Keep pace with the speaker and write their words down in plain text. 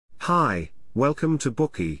Hi, welcome to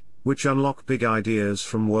Bookie, which unlock big ideas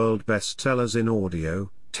from world bestsellers in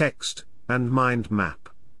audio, text, and mind map.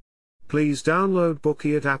 Please download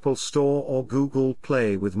Bookie at Apple Store or Google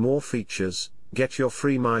Play with more features. Get your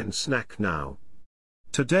free mind snack now.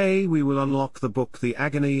 Today we will unlock the book The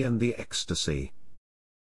Agony and the Ecstasy.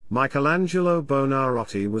 Michelangelo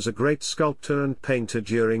Buonarroti was a great sculptor and painter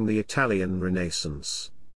during the Italian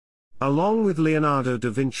Renaissance. Along with Leonardo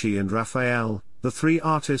da Vinci and Raphael, the three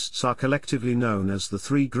artists are collectively known as the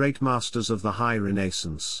three great masters of the High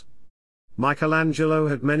Renaissance. Michelangelo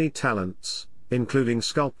had many talents, including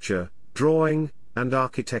sculpture, drawing, and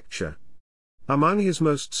architecture. Among his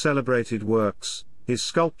most celebrated works, his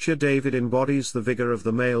sculpture David embodies the vigor of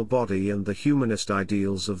the male body and the humanist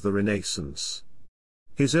ideals of the Renaissance.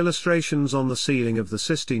 His illustrations on the ceiling of the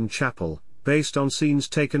Sistine Chapel, based on scenes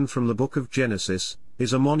taken from the Book of Genesis,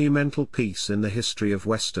 is a monumental piece in the history of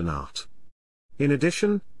Western art. In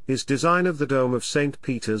addition, his design of the dome of St.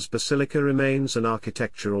 Peter's Basilica remains an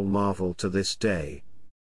architectural marvel to this day.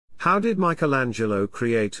 How did Michelangelo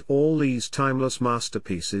create all these timeless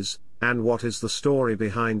masterpieces, and what is the story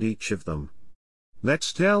behind each of them?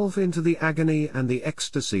 Let's delve into the agony and the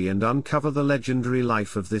ecstasy and uncover the legendary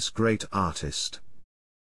life of this great artist.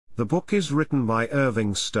 The book is written by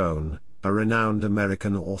Irving Stone, a renowned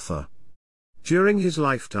American author. During his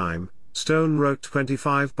lifetime, Stone wrote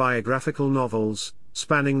 25 biographical novels,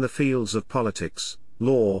 spanning the fields of politics,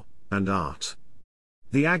 law, and art.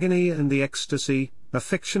 The Agony and the Ecstasy, a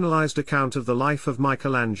fictionalized account of the life of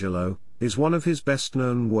Michelangelo, is one of his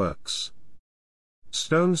best-known works.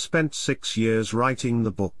 Stone spent 6 years writing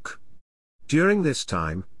the book. During this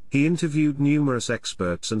time, he interviewed numerous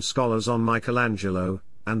experts and scholars on Michelangelo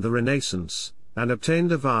and the Renaissance, and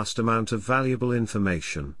obtained a vast amount of valuable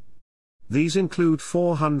information. These include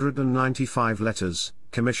 495 letters,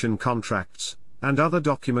 commission contracts, and other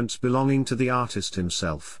documents belonging to the artist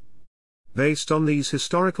himself. Based on these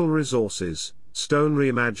historical resources, Stone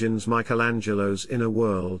reimagines Michelangelo's inner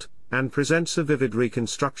world, and presents a vivid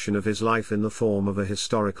reconstruction of his life in the form of a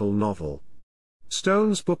historical novel.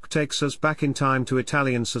 Stone's book takes us back in time to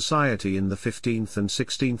Italian society in the 15th and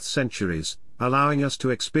 16th centuries, allowing us to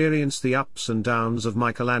experience the ups and downs of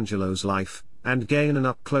Michelangelo's life, and gain an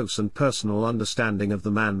up-close and personal understanding of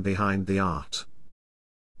the man behind the art.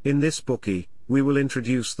 In this Bookie, we will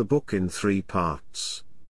introduce the book in 3 parts.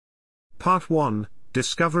 Part 1,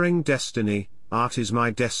 Discovering Destiny, Art is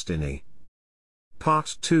My Destiny.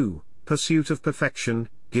 Part 2, Pursuit of Perfection,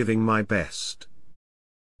 Giving My Best.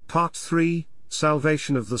 Part 3,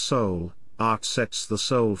 Salvation of the Soul, Art Sets the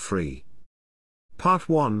Soul Free. Part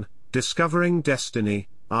 1, Discovering Destiny,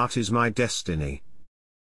 Art is My Destiny.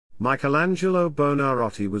 Michelangelo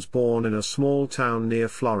Buonarroti was born in a small town near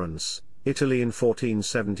Florence, Italy in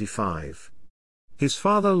 1475. His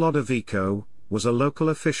father Lodovico was a local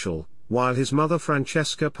official, while his mother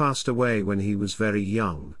Francesca passed away when he was very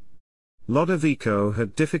young. Lodovico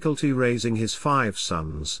had difficulty raising his 5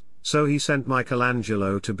 sons, so he sent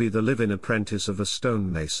Michelangelo to be the live-in apprentice of a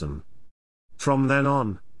stonemason. From then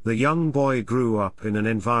on, the young boy grew up in an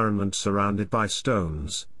environment surrounded by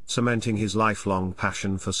stones, cementing his lifelong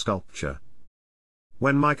passion for sculpture.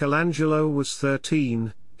 When Michelangelo was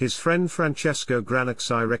 13, his friend Francesco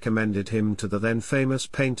Granaxi recommended him to the then famous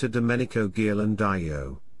painter Domenico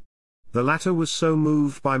Ghirlandaio. The latter was so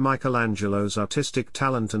moved by Michelangelo's artistic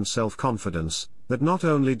talent and self-confidence, that not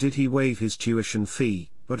only did he waive his tuition fee,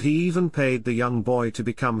 but he even paid the young boy to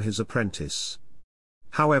become his apprentice.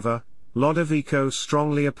 However, Lodovico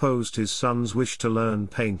strongly opposed his son's wish to learn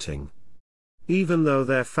painting. Even though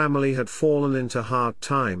their family had fallen into hard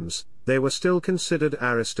times, they were still considered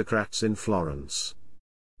aristocrats in Florence.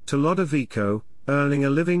 To Lodovico, earning a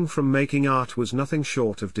living from making art was nothing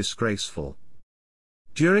short of disgraceful.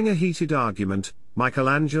 During a heated argument,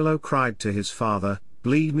 Michelangelo cried to his father,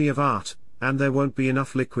 "Bleed me of art, and there won't be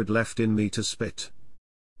enough liquid left in me to spit."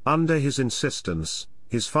 Under his insistence,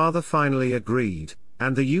 his father finally agreed,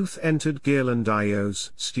 and the youth entered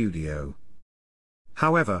Ghirlandaio's studio.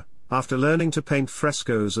 However, after learning to paint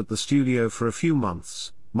frescoes at the studio for a few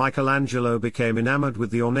months, Michelangelo became enamored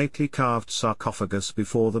with the ornately carved sarcophagus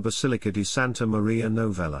before the Basilica di Santa Maria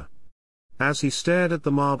Novella. As he stared at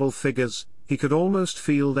the marble figures, he could almost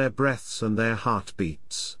feel their breaths and their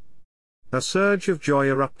heartbeats. A surge of joy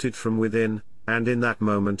erupted from within, and in that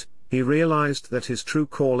moment, he realized that his true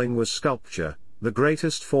calling was sculpture, the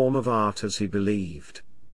greatest form of art as he believed.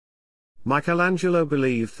 Michelangelo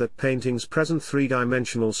believed that paintings present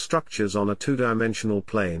 3-dimensional structures on a 2-dimensional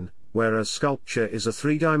plane, whereas sculpture is a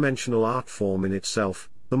 3-dimensional art form in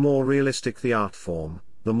itself. The more realistic the art form,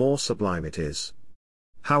 the more sublime it is.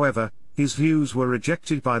 However, His views were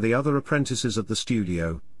rejected by the other apprentices at the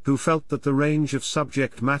studio, who felt that the range of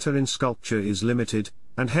subject matter in sculpture is limited,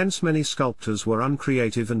 and hence many sculptors were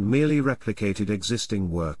uncreative and merely replicated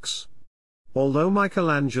existing works. Although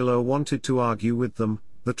Michelangelo wanted to argue with them,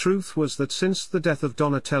 the truth was that since the death of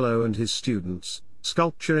Donatello and his students,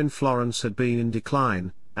 sculpture in Florence had been in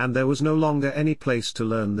decline, and there was no longer any place to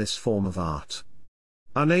learn this form of art.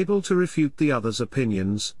 Unable to refute the others'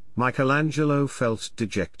 opinions, Michelangelo felt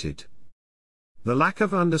dejected. The lack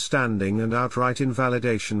of understanding and outright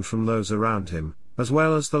invalidation from those around him, as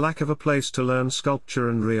well as the lack of a place to learn sculpture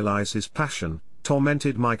and realize his passion,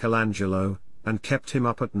 tormented Michelangelo, and kept him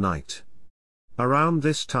up at night. Around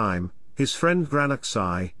this time, his friend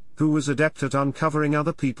Granaxi, who was adept at uncovering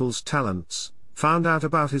other people's talents, found out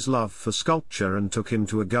about his love for sculpture and took him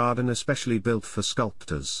to a garden especially built for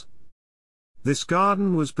sculptors. This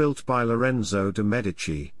garden was built by Lorenzo de'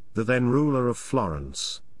 Medici, the then ruler of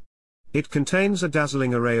Florence. It contains a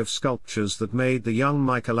dazzling array of sculptures that made the young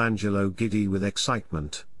Michelangelo giddy with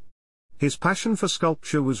excitement. His passion for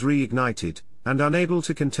sculpture was reignited, and unable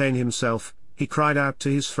to contain himself, he cried out to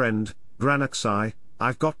his friend, Granaxi,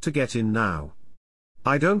 "I've got to get in now.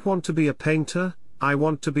 I don't want to be a painter, I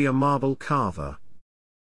want to be a marble carver."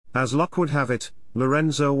 As luck would have it,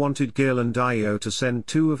 Lorenzo wanted Ghirlandaio to send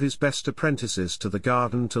two of his best apprentices to the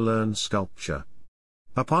garden to learn sculpture.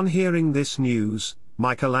 Upon hearing this news,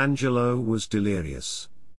 Michelangelo was delirious.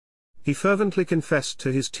 He fervently confessed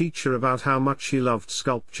to his teacher about how much he loved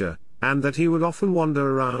sculpture, and that he would often wander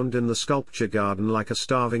around in the sculpture garden like a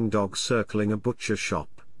starving dog circling a butcher shop.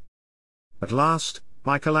 At last,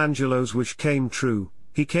 Michelangelo's wish came true.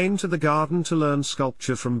 He came to the garden to learn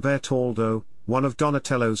sculpture from Bertoldo, one of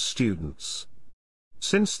Donatello's students.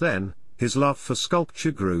 Since then, his love for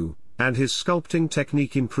sculpture grew, and his sculpting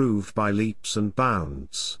technique improved by leaps and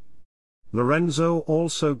bounds. Lorenzo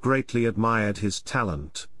also greatly admired his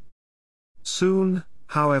talent. Soon,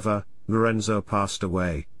 however, Lorenzo passed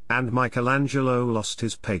away, and Michelangelo lost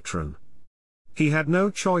his patron. He had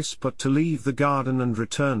no choice but to leave the garden and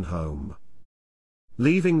return home.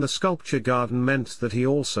 Leaving the sculpture garden meant that he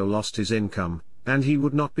also lost his income, and he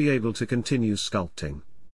would not be able to continue sculpting.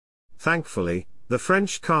 Thankfully, the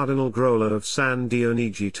French Cardinal Grola of San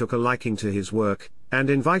Dionigi took a liking to his work, and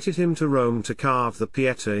invited him to Rome to carve the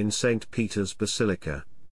Pieta in St. Peter's Basilica.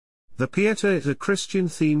 The Pieta is a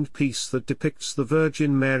Christian-themed piece that depicts the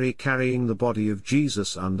Virgin Mary carrying the body of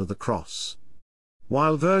Jesus under the cross.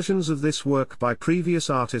 While versions of this work by previous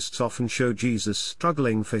artists often show Jesus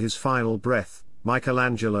struggling for his final breath,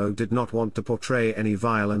 Michelangelo did not want to portray any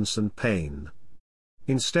violence and pain.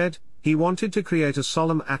 Instead, he wanted to create a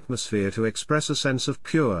solemn atmosphere to express a sense of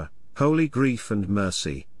pure, holy grief and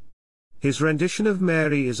mercy. His rendition of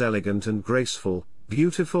Mary is elegant and graceful,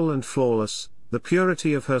 beautiful and flawless. The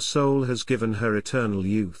purity of her soul has given her eternal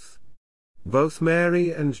youth. Both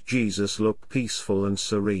Mary and Jesus look peaceful and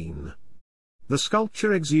serene. The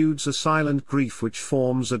sculpture exudes a silent grief which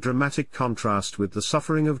forms a dramatic contrast with the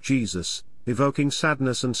suffering of Jesus, evoking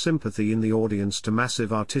sadness and sympathy in the audience to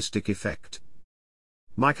massive artistic effect.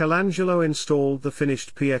 Michelangelo installed the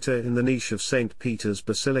finished Pieta in the niche of St. Peter's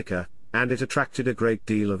Basilica, and it attracted a great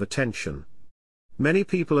deal of attention. Many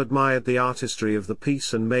people admired the artistry of the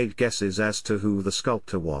piece and made guesses as to who the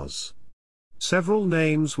sculptor was. Several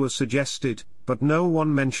names were suggested, but no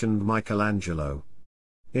one mentioned Michelangelo.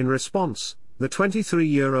 In response, the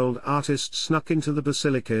 23-year-old artist snuck into the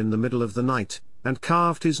basilica in the middle of the night, and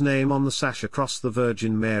carved his name on the sash across the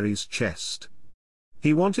Virgin Mary's chest.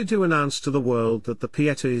 He wanted to announce to the world that the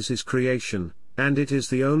Pieta is his creation, and it is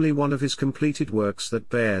the only one of his completed works that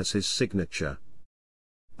bears his signature.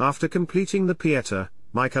 After completing the Pieta,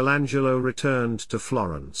 Michelangelo returned to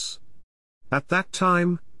Florence. At that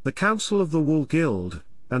time, the Council of the Wool Guild,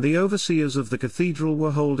 and the overseers of the cathedral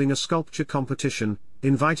were holding a sculpture competition,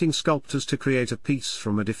 inviting sculptors to create a piece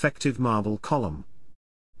from a defective marble column.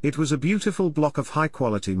 It was a beautiful block of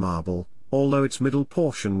high-quality marble, although its middle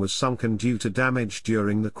portion was sunken due to damage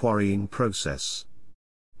during the quarrying process.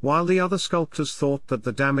 While the other sculptors thought that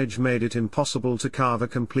the damage made it impossible to carve a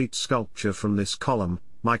complete sculpture from this column,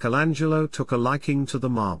 Michelangelo took a liking to the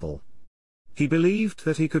marble. He believed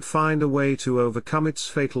that he could find a way to overcome its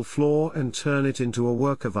fatal flaw and turn it into a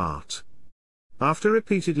work of art. After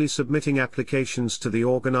repeatedly submitting applications to the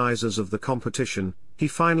organizers of the competition, he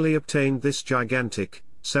finally obtained this gigantic,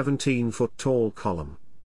 17-foot-tall column.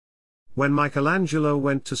 When Michelangelo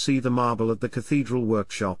went to see the marble at the cathedral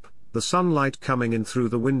workshop, the sunlight coming in through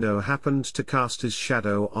the window happened to cast his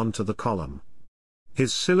shadow onto the column.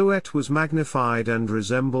 His silhouette was magnified and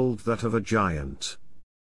resembled that of a giant.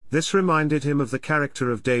 This reminded him of the character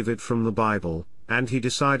of David from the Bible, and he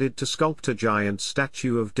decided to sculpt a giant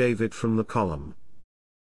statue of David from the column.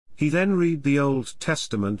 He then read the Old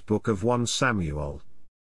Testament book of 1 Samuel.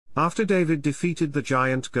 After David defeated the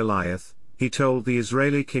giant Goliath, he told the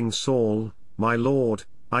Israeli king Saul, "My lord,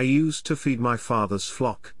 I used to feed my father's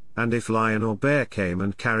flock, and if lion or bear came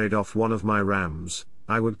and carried off one of my rams,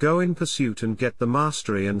 I would go in pursuit and get the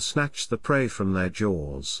mastery and snatch the prey from their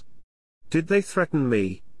jaws. Did they threaten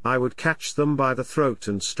me, I would catch them by the throat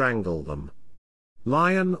and strangle them.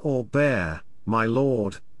 Lion or bear, my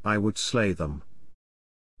lord, I would slay them."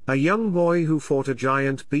 A young boy who fought a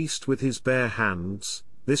giant beast with his bare hands,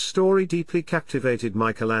 this story deeply captivated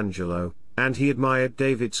Michelangelo, and he admired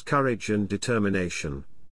David's courage and determination.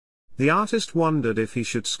 The artist wondered if he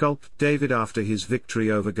should sculpt David after his victory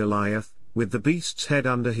over Goliath, with the beast's head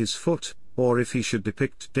under his foot, or if he should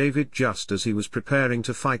depict David just as he was preparing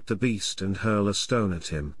to fight the beast and hurl a stone at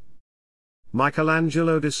him.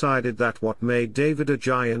 Michelangelo decided that what made David a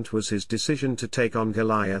giant was his decision to take on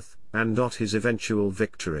Goliath, and not his eventual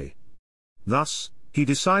victory. Thus, he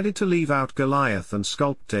decided to leave out Goliath and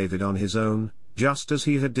sculpt David on his own, just as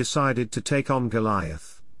he had decided to take on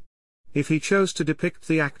Goliath. If he chose to depict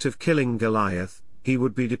the act of killing Goliath, he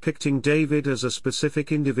would be depicting David as a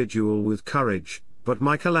specific individual with courage, but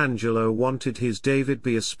Michelangelo wanted his David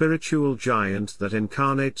be a spiritual giant that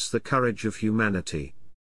incarnates the courage of humanity.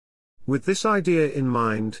 With this idea in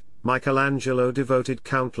mind, Michelangelo devoted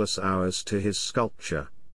countless hours to his sculpture.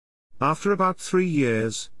 After about 3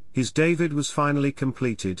 years, his David was finally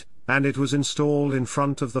completed, and it was installed in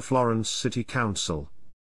front of the Florence City Council.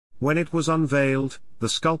 When it was unveiled, the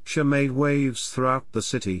sculpture made waves throughout the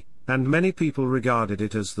city, and many people regarded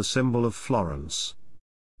it as the symbol of Florence.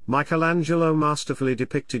 Michelangelo masterfully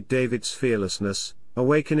depicted David's fearlessness,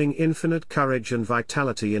 awakening infinite courage and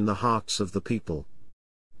vitality in the hearts of the people.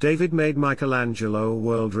 David made Michelangelo a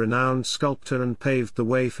world-renowned sculptor and paved the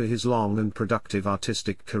way for his long and productive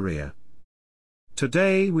artistic career.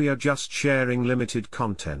 Today we are just sharing limited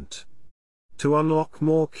content. To unlock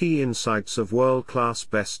more key insights of world-class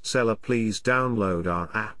bestseller, please download our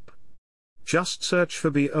app. Just search for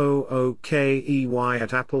BOOKEY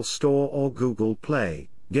at Apple Store or Google Play.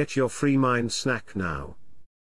 Get your free mind snack now.